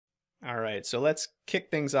All right, so let's kick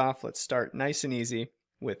things off. Let's start nice and easy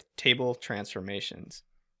with table transformations.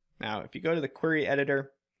 Now, if you go to the query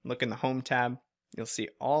editor, look in the Home tab, you'll see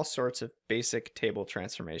all sorts of basic table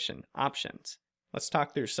transformation options. Let's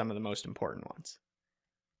talk through some of the most important ones.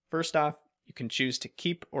 First off, you can choose to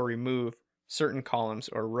keep or remove certain columns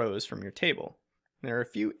or rows from your table. There are a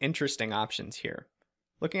few interesting options here.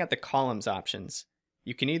 Looking at the columns options,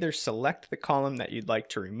 you can either select the column that you'd like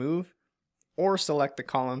to remove or select the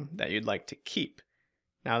column that you'd like to keep.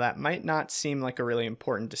 Now, that might not seem like a really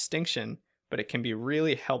important distinction, but it can be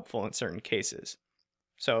really helpful in certain cases.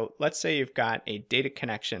 So let's say you've got a data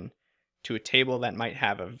connection to a table that might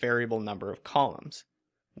have a variable number of columns.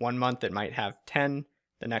 One month it might have 10,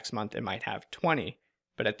 the next month it might have 20,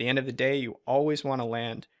 but at the end of the day, you always want to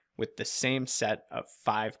land with the same set of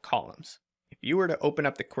 5 columns. If you were to open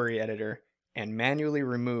up the query editor and manually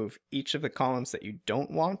remove each of the columns that you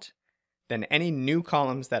don't want, then any new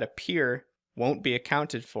columns that appear won't be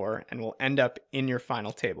accounted for and will end up in your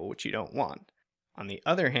final table, which you don't want. On the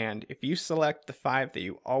other hand, if you select the 5 that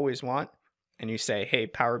you always want and you say, hey,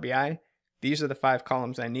 Power BI, these are the 5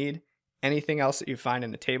 columns I need, anything else that you find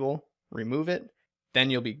in the table, remove it, then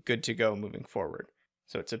you'll be good to go moving forward.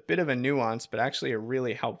 So it's a bit of a nuance, but actually a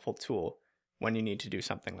really helpful tool when you need to do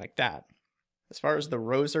something like that. As far as the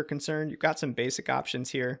rows are concerned, you've got some basic options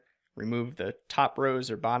here. Remove the top rows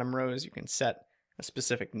or bottom rows. You can set a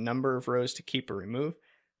specific number of rows to keep or remove.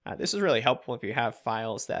 This is really helpful if you have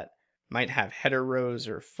files that might have header rows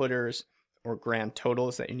or footers or grand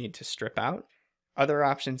totals that you need to strip out. Other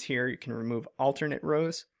options here, you can remove alternate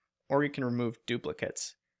rows or you can remove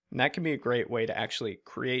duplicates. And that can be a great way to actually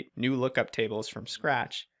create new lookup tables from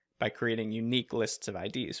scratch by creating unique lists of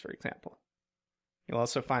IDs, for example. You'll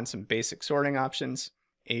also find some basic sorting options,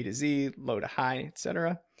 A to Z, low to high,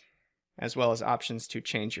 etc., as well as options to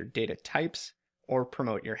change your data types or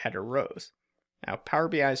promote your header rows. Now, Power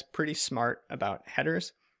BI is pretty smart about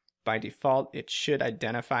headers. By default, it should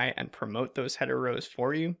identify and promote those header rows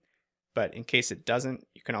for you, but in case it doesn't,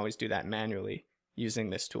 you can always do that manually using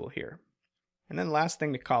this tool here. And then last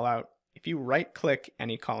thing to call out, if you right-click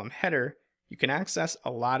any column header, you can access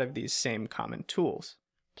a lot of these same common tools,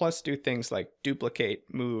 plus do things like duplicate,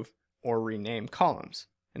 move, or rename columns.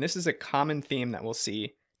 And this is a common theme that we'll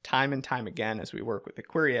see time and time again as we work with the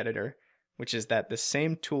query editor, which is that the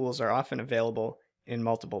same tools are often available in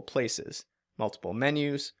multiple places, multiple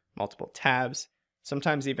menus, multiple tabs,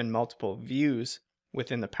 sometimes even multiple views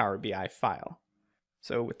within the Power BI file.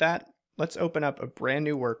 So with that, let's open up a brand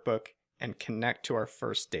new workbook and connect to our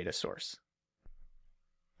first data source.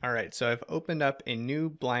 All right, so I've opened up a new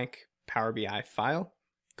blank Power BI file.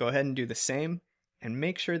 Go ahead and do the same and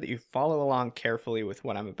make sure that you follow along carefully with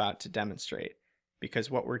what I'm about to demonstrate,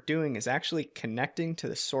 because what we're doing is actually connecting to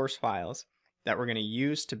the source files that we're going to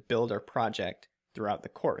use to build our project throughout the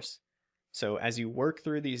course. So as you work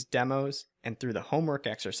through these demos and through the homework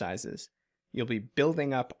exercises, you'll be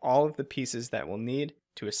building up all of the pieces that we'll need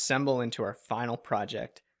to assemble into our final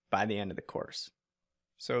project by the end of the course.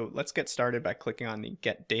 So let's get started by clicking on the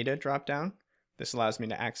Get Data dropdown. This allows me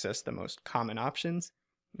to access the most common options.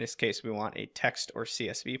 In this case, we want a text or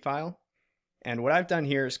CSV file. And what I've done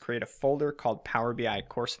here is create a folder called Power BI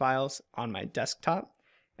Course Files on my desktop.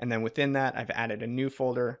 And then within that, I've added a new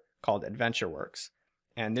folder called AdventureWorks.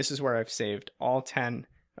 And this is where I've saved all 10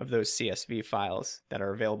 of those CSV files that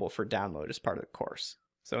are available for download as part of the course.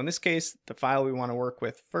 So in this case, the file we want to work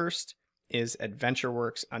with first is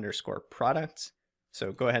adventureworks_products.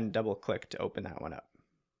 So go ahead and double click to open that one up.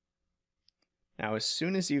 Now, as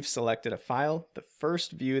soon as you've selected a file, the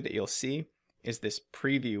first view that you'll see is this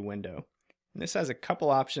preview window. And this has a couple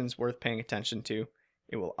options worth paying attention to.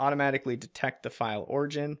 It will automatically detect the file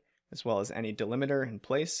origin as well as any delimiter in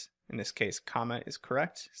place. In this case, comma is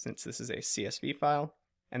correct since this is a CSV file.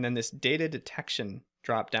 And then this data detection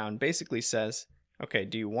dropdown basically says, okay,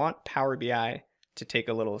 do you want Power BI to take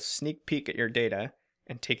a little sneak peek at your data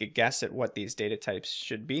and take a guess at what these data types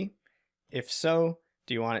should be? If so,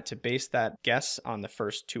 do you want it to base that guess on the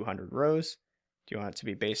first 200 rows? Do you want it to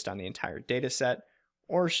be based on the entire data set?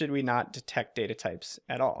 Or should we not detect data types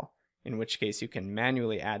at all? In which case you can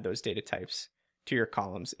manually add those data types to your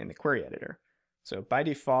columns in the query editor. So by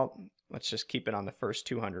default, let's just keep it on the first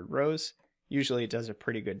 200 rows. Usually it does a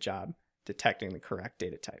pretty good job detecting the correct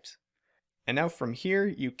data types. And now from here,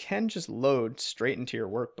 you can just load straight into your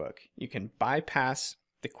workbook. You can bypass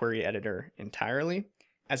the query editor entirely.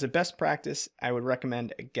 As a best practice, I would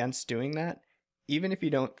recommend against doing that. Even if you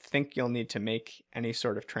don't think you'll need to make any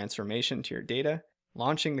sort of transformation to your data,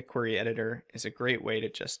 launching the query editor is a great way to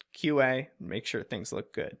just QA and make sure things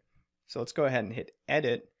look good. So let's go ahead and hit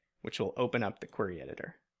Edit, which will open up the query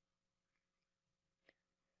editor.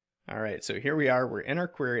 All right, so here we are. We're in our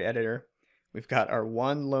query editor. We've got our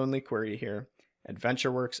one lonely query here,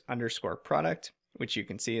 AdventureWorks_product, which you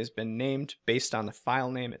can see has been named based on the file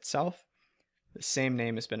name itself. The same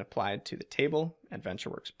name has been applied to the table,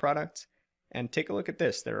 AdventureWorks_product. And take a look at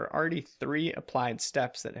this. There are already 3 applied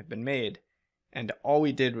steps that have been made, and all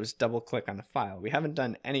we did was double click on the file. We haven't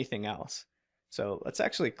done anything else. So let's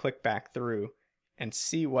actually click back through and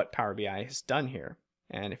see what Power BI has done here.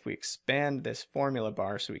 And if we expand this formula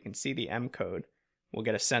bar so we can see the M code, we'll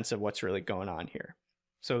get a sense of what's really going on here.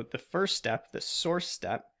 So the first step, the source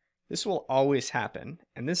step, this will always happen.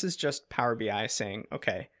 And this is just Power BI saying,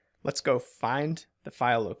 okay, let's go find the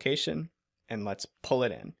file location and let's pull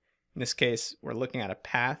it in. In this case, we're looking at a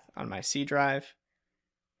path on my C drive,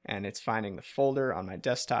 and it's finding the folder on my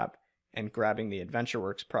desktop and grabbing the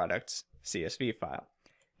AdventureWorks products CSV file.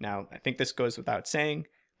 Now, I think this goes without saying,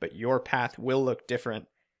 but your path will look different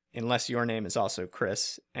unless your name is also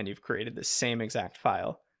Chris and you've created the same exact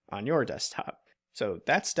file on your desktop. So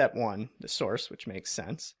that's step 1, the source, which makes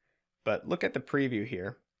sense. But look at the preview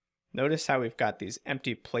here. Notice how we've got these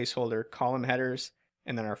empty placeholder column headers,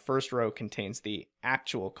 and then our first row contains the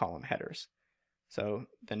actual column headers. So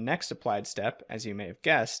the next applied step, as you may have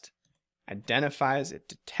guessed, identifies, it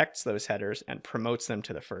detects those headers and promotes them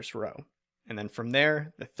to the first row. And then from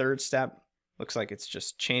there, the third step looks like it's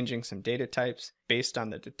just changing some data types based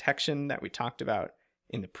on the detection that we talked about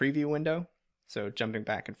in the preview window. So jumping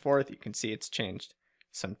back and forth, you can see it's changed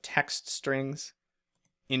some text strings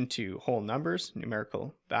into whole numbers,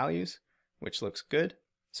 numerical values, which looks good.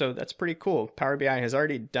 So that's pretty cool. Power BI has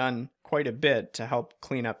already done quite a bit to help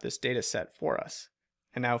clean up this data set for us.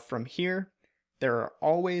 And now from here, there are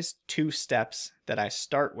always 2 steps that I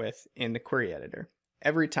start with in the query editor.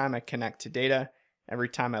 Every time I connect to data, every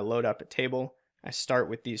time I load up a table, I start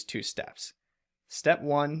with these 2 steps. Step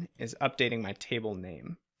 1 is updating my table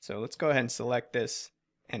name. So let's go ahead and select this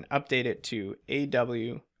and update it to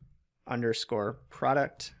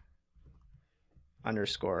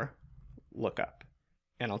AW_product_lookup.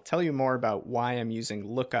 And I'll tell you more about why I'm using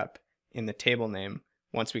lookup in the table name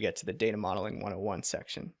once we get to the Data Modeling 101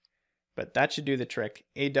 section. But that should do the trick.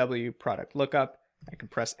 AW_product_lookup. I can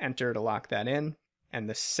press enter to lock that in. And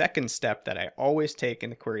the second step that I always take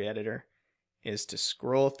in the query editor is to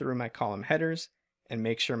scroll through my column headers and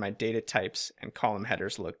make sure my data types and column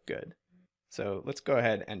headers look good. So let's go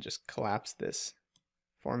ahead and just collapse this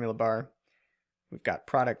formula bar. We've got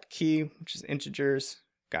product key, which is integers,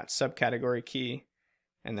 got subcategory key,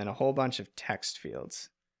 and then a whole bunch of text fields.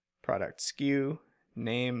 Product SKU,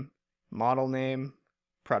 name, model name,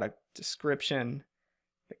 product description,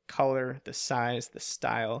 the color, the size, the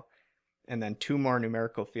style, and then 2 more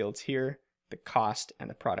numerical fields here, the cost and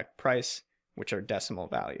the product price, which are decimal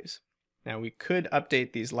values. Now we could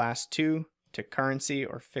update these last 2 to currency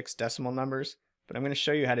or fixed decimal numbers, but I'm going to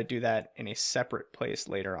show you how to do that in a separate place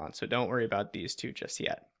later on, so don't worry about these 2 just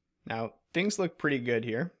yet. Now things look pretty good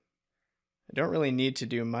here. I don't really need to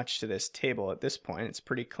do much to this table at this point, it's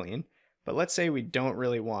pretty clean, but let's say we don't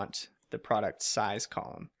really want the product size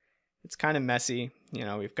column. It's kind of messy,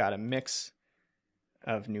 we've got a mix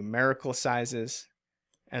of numerical sizes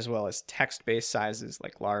as well as text-based sizes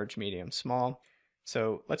like large, medium, small.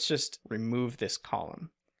 So let's just remove this column.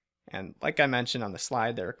 And like I mentioned on the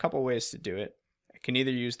slide, there are a couple ways to do it. I can either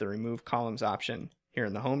use the Remove Columns option here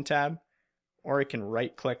in the Home tab, or I can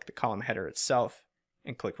right-click the column header itself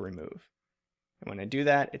and click Remove. And when I do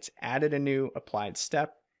that, it's added a new applied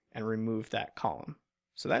step and removed that column.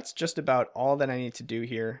 So that's just about all that I need to do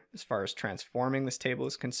here as far as transforming this table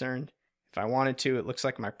is concerned. If I wanted to, it looks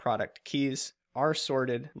like my product keys are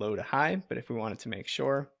sorted low to high, but if we wanted to make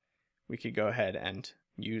sure, we could go ahead and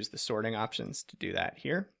use the sorting options to do that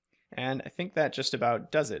here. And I think that just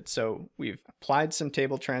about does it. So we've applied some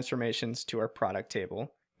table transformations to our product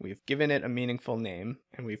table. We've given it a meaningful name,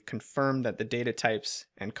 and we've confirmed that the data types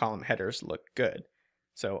and column headers look good.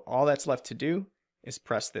 So all that's left to do is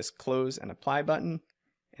press this Close and Apply button,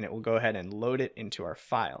 and it will go ahead and load it into our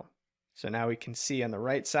file. So now we can see on the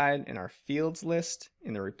right side in our fields list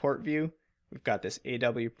in the report view, we've got this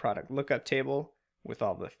AW product lookup table with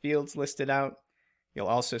all the fields listed out. You'll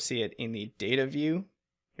also see it in the data view.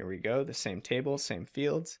 Here we go, the same table, same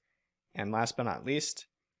fields. And last but not least,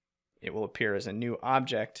 it will appear as a new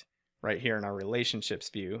object right here in our relationships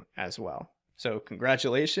view as well. So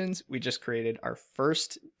congratulations, we just created our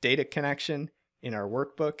first data connection in our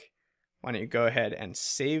workbook. Why don't you go ahead and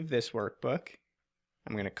save this workbook.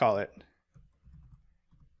 I'm going to call it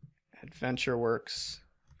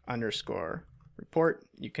AdventureWorks_report.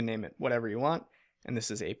 You can name it whatever you want. And this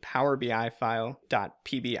is a Power BI file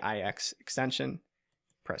 .pbix extension.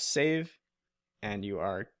 Press save, and you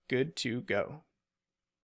are good to go.